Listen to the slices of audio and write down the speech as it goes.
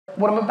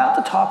What I'm about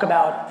to talk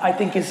about, I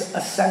think, is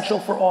essential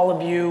for all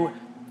of you,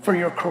 for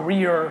your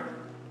career,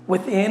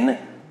 within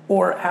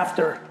or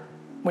after,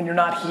 when you're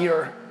not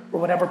here, or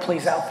whatever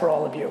plays out for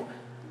all of you.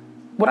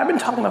 What I've been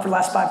talking about for the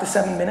last 5 to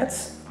 7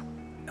 minutes,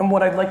 and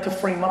what I'd like to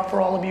frame up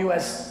for all of you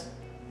as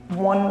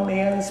one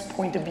man's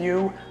point of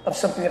view of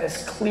something that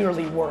has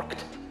clearly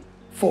worked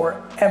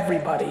for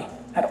everybody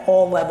at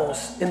all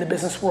levels in the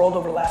business world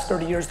over the last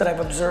 30 years that I've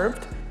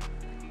observed,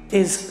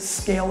 is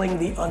scaling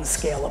the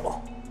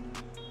unscalable.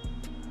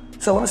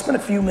 So I want to spend a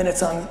few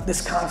minutes on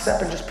this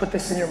concept and just put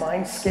this in your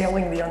mind,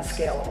 scaling the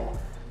unscalable.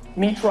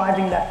 Me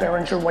driving that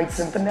Behringer White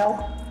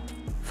Zinfandel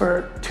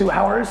for 2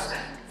 hours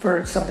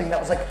for something that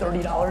was like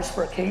 $30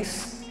 for a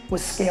case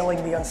was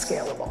scaling the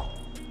unscalable.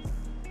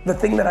 The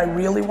thing that I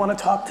really want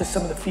to talk to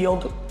some of the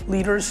field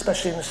leaders,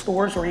 especially in the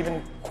stores or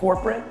even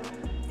corporate,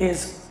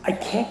 is I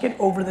can't get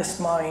over this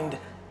mind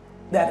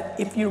that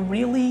if you're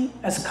really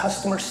as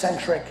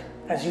customer-centric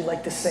as you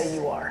like to say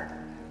you are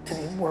to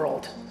the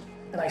world,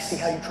 and I see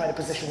how you try to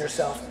position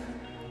yourself,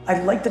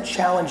 I'd like to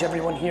challenge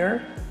everyone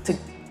here to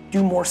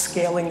do more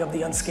scaling of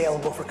the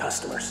unscalable for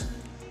customers.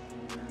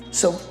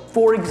 So,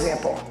 for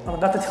example, I'm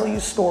about to tell you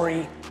a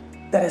story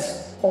that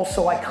is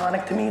also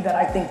iconic to me that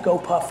I think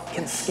GoPuff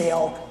can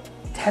scale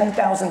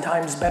 10,000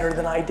 times better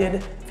than I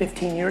did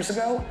 15 years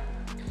ago.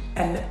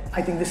 And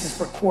I think this is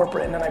for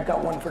corporate, and then I've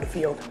got one for the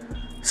field.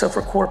 So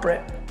for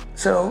corporate,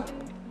 so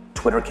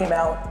Twitter came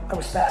out, I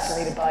was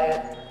fascinated by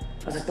it.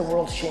 I was like, the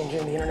world's changing,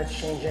 the internet's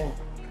changing.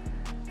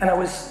 And I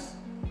was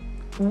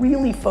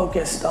really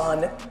focused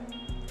on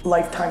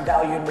lifetime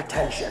value and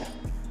retention.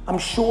 I'm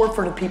sure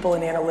for the people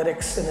in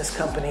analytics in this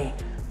company,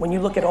 when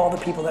you look at all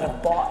the people that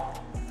have bought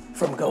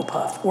from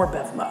GoPuff or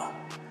BevMo,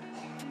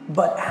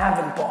 but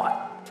haven't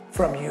bought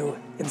from you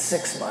in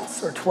 6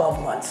 months or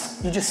 12 months,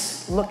 you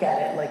just look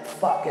at it like,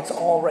 fuck, it's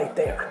all right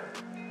there.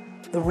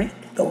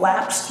 The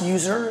lapsed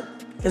user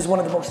is one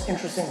of the most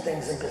interesting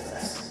things in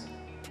business.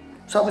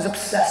 So I was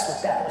obsessed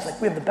with that. I was like,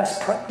 we have the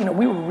best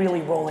we were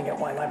really rolling at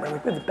Wine Library.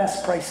 We have the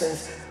best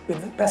prices, we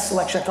have the best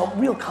selection. I felt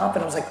real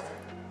confident. I was like,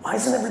 why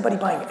isn't everybody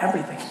buying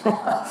everything from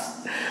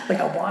us? Like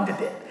I wanted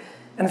it.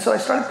 And so I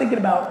started thinking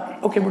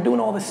about, okay, we're doing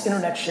all this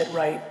internet shit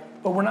right,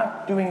 but we're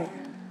not doing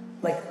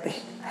like the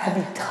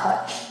heavy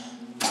touch,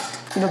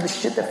 the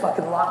shit that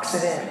fucking locks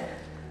it in.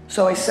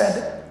 So I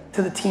said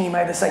to the team, I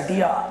had this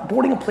idea,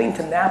 boarding a plane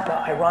to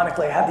Napa,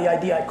 ironically, I had the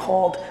idea, I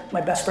called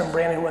my best friend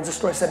Brandon who runs the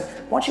store, I said,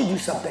 why don't you do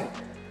something?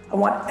 I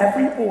want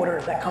every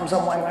order that comes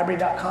on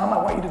winelibrary.com, I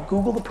want you to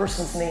Google the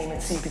person's name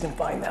and see if you can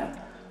find them.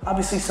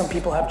 Obviously, some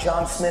people have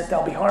John Smith,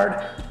 that'll be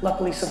hard.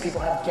 Luckily, some people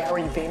have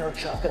Gary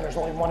Vaynerchuk, and there's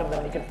only one of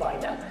them, you can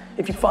find them.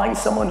 If you find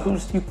someone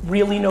you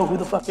really know who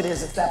the fuck it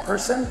is, it's that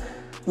person,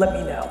 let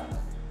me know.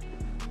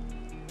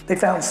 They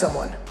found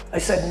someone. I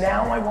said,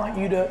 now I want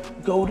you to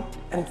go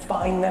and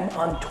find them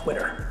on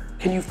Twitter.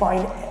 Can you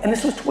find, and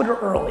this was Twitter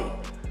early,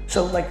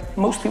 so like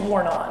most people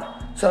weren't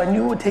on, so I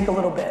knew it would take a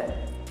little bit.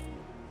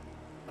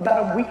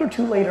 About a week or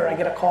two later, I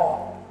get a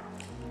call.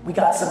 We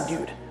got some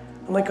dude.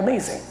 I'm like,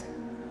 amazing.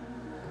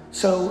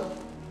 So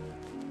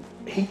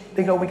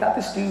they go, we got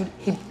this dude.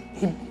 He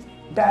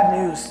bad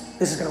news.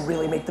 This is gonna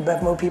really make the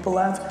BevMo people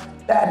laugh.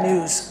 Bad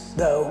news,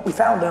 though. We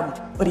found him,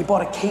 but he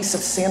bought a case of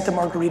Santa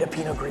Margherita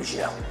Pinot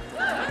Grigio.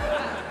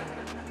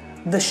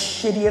 The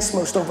shittiest,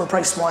 most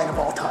overpriced wine of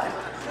all time.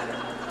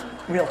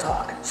 Real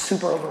talk,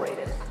 super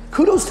overrated.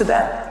 Kudos to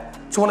them.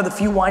 It's one of the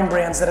few wine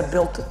brands that have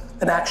built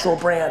an actual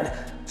brand.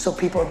 So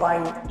people are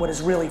buying what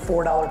is really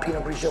 $4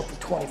 Pinot Grigio for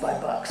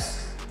 25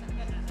 bucks.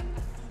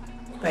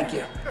 Thank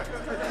you.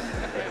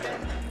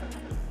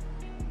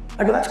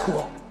 I go, that's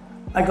cool.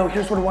 I go,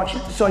 here's what I want you,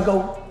 so I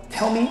go,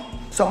 tell me,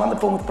 so I'm on the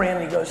phone with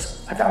Brandon, he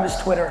goes, I found his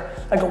Twitter.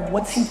 I go,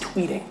 what's he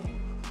tweeting?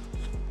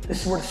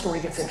 This is where the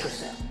story gets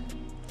interesting.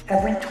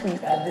 Every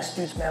tweet out of this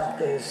dude's mouth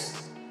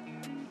is,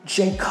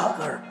 Jay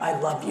Cutler, I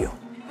love you.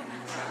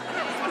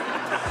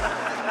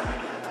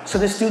 So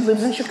this dude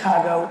lives in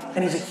Chicago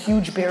and he's a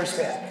huge Bears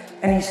fan.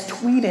 And he's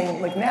tweeting,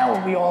 like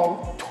now we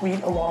all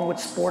tweet along with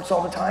sports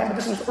all the time, but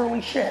this was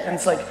early shit. And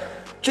it's like,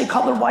 Jay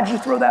Cutler, why'd you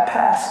throw that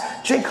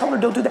pass? Jay Cutler,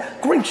 don't do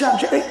that. Great job,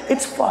 Jay.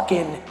 It's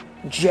fucking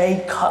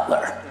Jay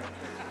Cutler.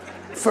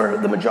 For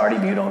the majority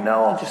of you who don't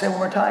know, I'll just say one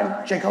more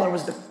time, Jay Cutler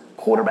was the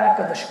quarterback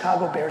of the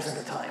Chicago Bears at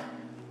the time.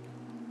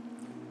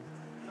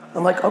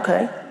 I'm like,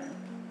 okay.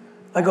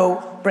 I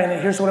go,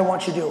 Brandon, here's what I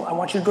want you to do. I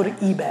want you to go to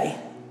eBay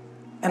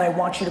and I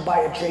want you to buy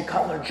a Jay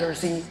Cutler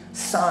jersey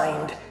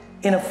signed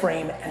in a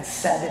frame and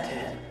send it to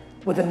him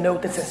with a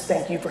note that says,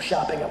 thank you for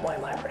shopping at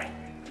Wine Library.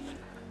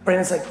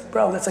 Brandon's like,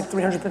 bro, that's like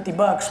 350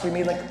 bucks. We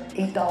made like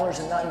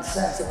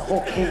 $8.09 in the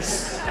whole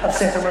case of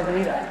Santa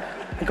Margherita.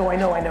 I go, I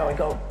know. I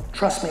go,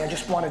 trust me, I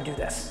just want to do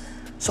this.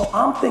 So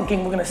I'm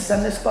thinking we're gonna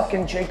send this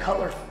fucking Jay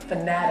Cutler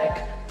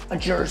fanatic a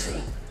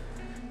jersey.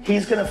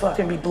 He's gonna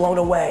fucking be blown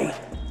away.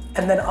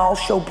 And then I'll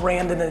show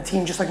Brandon and the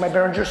team, just like my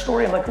Behringer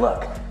story. I'm like,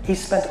 look, he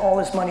spent all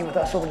his money with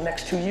us over the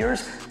next 2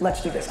 years.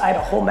 Let's do this. I had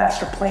a whole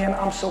master plan.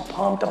 I'm so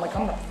pumped. I'm like,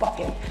 I'm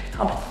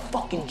a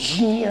fucking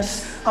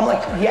genius. I'm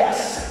like,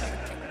 yes.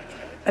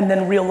 And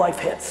then real life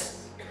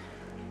hits.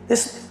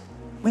 This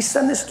We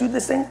send this dude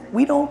this thing,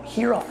 we don't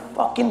hear a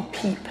fucking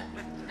peep.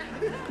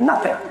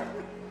 Nothing.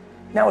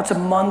 Now it's a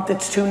month,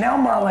 it's two. Now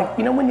I'm not like,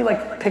 you know when you're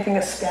like picking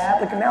a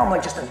scab? Like now I'm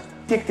like just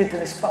addicted to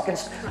this fucking,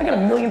 I got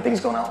a million things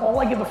going on. All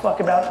I give a fuck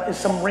about is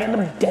some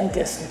random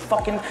dentist in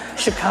fucking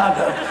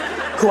Chicago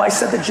who I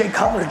sent the Jay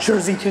Cutler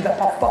jersey to that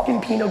bought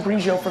fucking Pinot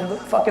Grigio from the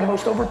fucking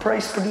most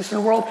overpriced producer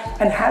in the world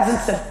and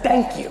hasn't said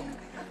thank you.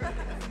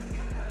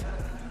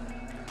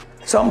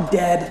 So I'm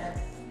dead.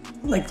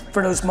 Like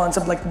for those months,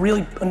 I'm like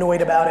really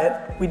annoyed about it.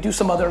 We do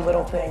some other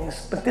little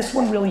things, but this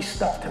one really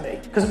stuck to me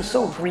because it was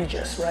so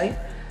egregious, right?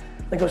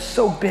 Like it was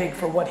so big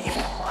for what he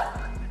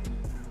bought.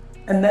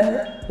 And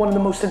then one of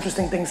the most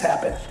interesting things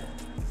happened.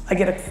 I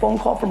get a phone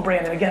call from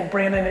Brandon. Again,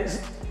 Brandon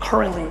is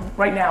currently,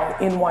 right now,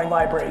 in Wine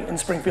Library in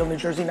Springfield, New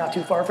Jersey, not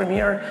too far from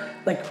here.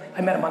 Like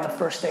I met him on the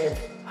first day of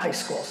high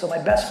school. So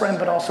my best friend,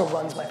 but also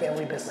runs my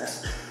family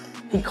business.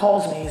 He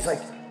calls me, he's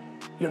like,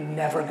 you're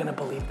never gonna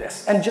believe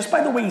this. And just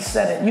by the way he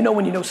said it, you know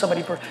when you know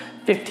somebody for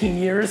 15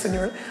 years and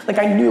you're, like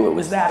I knew it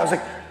was that. I was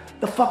like,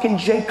 the fucking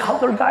Jay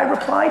Cutler guy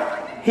replied?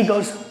 He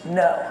goes,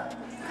 no.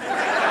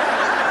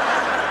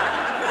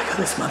 I go,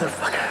 this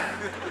motherfucker.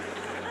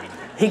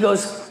 He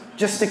goes,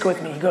 just stick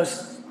with me. He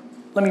goes,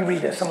 let me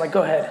read this. I'm like,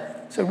 go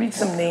ahead. So he reads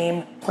some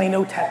name,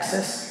 Plano,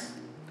 Texas,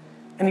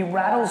 and he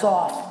rattles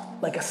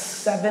off like a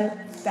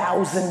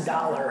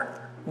 $7,000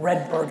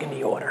 red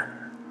Burgundy order.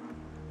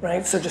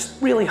 Right? So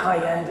just really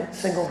high-end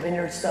single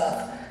vineyard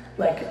stuff,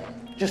 like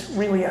just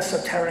really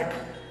esoteric,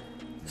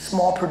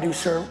 small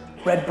producer,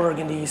 red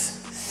Burgundies,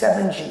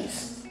 7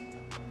 Gs.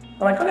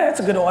 I'm like, okay,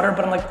 that's a good order,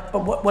 but I'm like,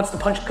 but what's the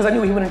punch? Because I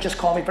knew he wouldn't just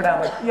call me for that.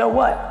 I'm like, yo,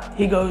 what?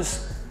 He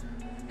goes,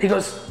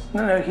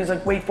 no, he's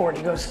like, wait for it.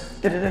 He goes,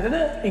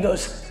 da-da-da-da-da. He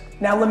goes,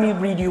 now let me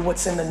read you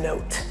what's in the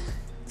note.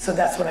 So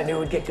that's when I knew it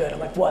would get good. I'm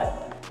like,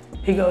 what?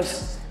 He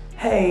goes,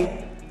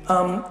 hey,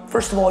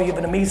 first of all, you have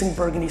an amazing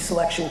Burgundy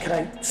selection. Can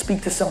I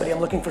speak to somebody? I'm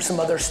looking for some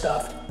other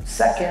stuff.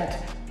 Second,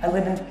 I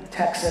live in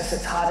Texas.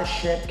 It's hot as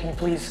shit. Can you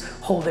please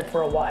hold it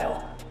for a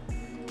while?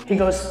 He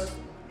goes,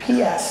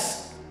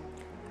 P.S.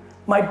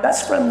 My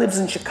best friend lives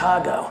in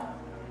Chicago,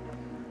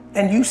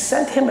 and you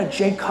sent him a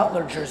Jay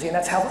Cutler jersey, and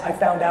that's how I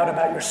found out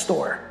about your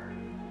store.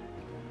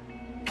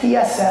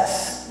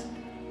 P.S.S.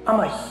 I'm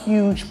a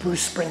huge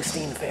Bruce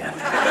Springsteen fan.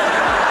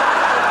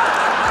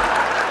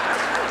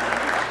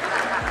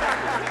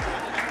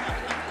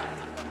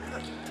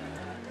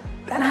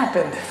 That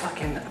happened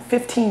fucking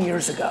 15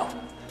 years ago.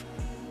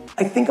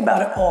 I think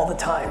about it all the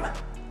time.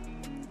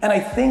 And I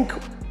think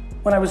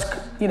when I was,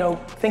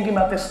 thinking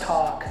about this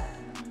talk,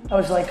 I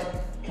was like,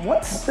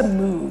 what's the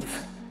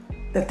move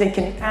that they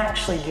can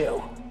actually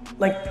do?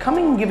 Like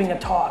coming and giving a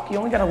talk, you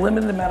only got a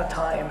limited amount of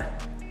time.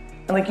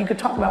 And like you could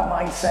talk about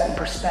mindset and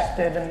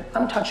perspective, and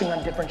I'm touching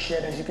on different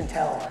shit as you can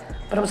tell.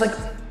 But I was like,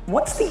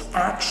 what's the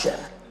action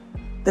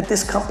that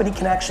this company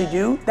can actually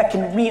do that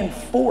can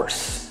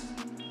reinforce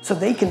so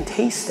they can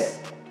taste it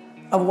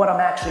of what I'm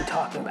actually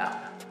talking about?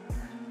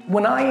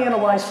 When I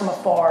analyze from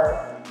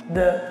afar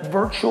the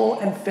virtual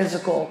and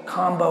physical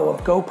combo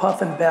of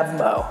GoPuff and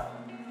BevMo,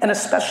 and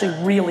especially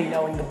really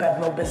knowing the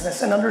BevMo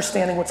business and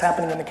understanding what's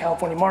happening in the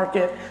California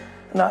market,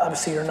 and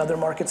obviously you're in other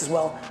markets as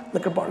well,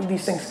 liquor bar,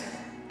 these things,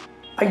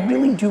 I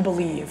really do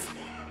believe,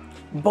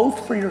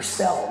 both for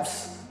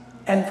yourselves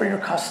and for your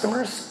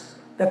customers,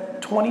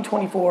 that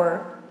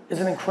 2024 is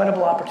an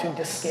incredible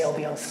opportunity to scale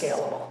the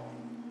unscalable.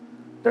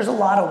 There's a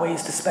lot of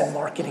ways to spend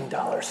marketing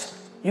dollars.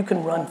 You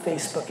can run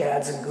Facebook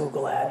ads and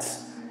Google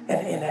ads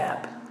and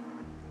in-app.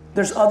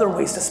 There's other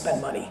ways to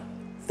spend money,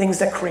 things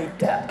that create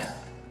depth,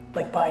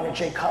 like buying a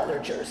Jay Cutler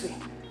jersey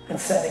and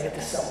sending it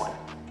to someone.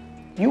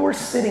 You are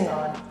sitting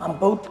on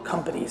both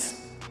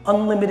companies,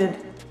 unlimited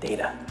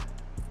data,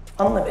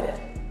 unlimited.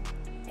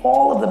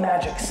 All of the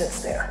magic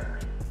sits there.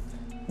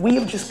 We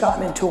have just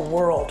gotten into a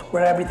world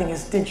where everything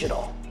is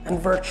digital and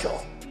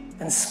virtual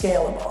and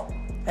scalable,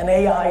 and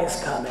AI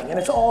is coming, and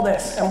it's all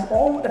this, and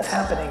all that's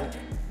happening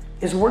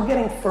is we're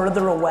getting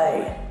further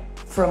away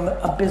from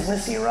a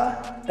business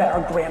era that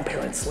our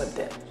grandparents lived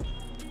in.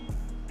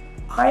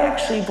 I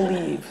actually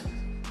believe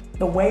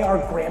the way our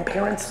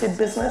grandparents did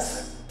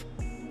business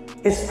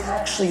is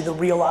actually the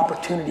real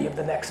opportunity of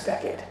the next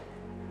decade.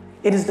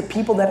 It is the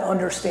people that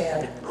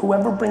understand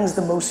whoever brings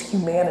the most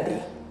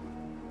humanity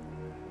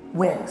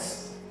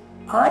wins.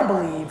 I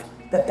believe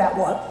that that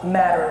will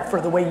matter for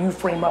the way you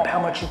frame up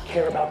how much you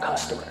care about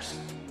customers.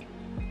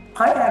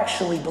 I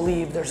actually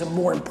believe there's a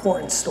more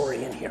important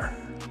story in here,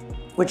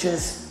 which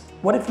is,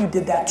 what if you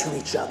did that to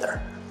each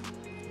other?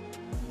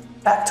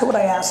 Back to what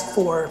I asked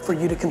for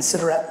you to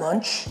consider at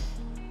lunch,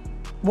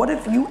 what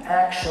if you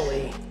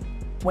actually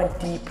went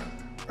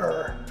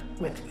deeper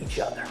with each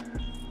other?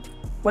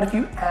 What if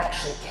you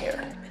actually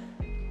cared?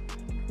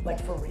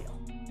 Like for real?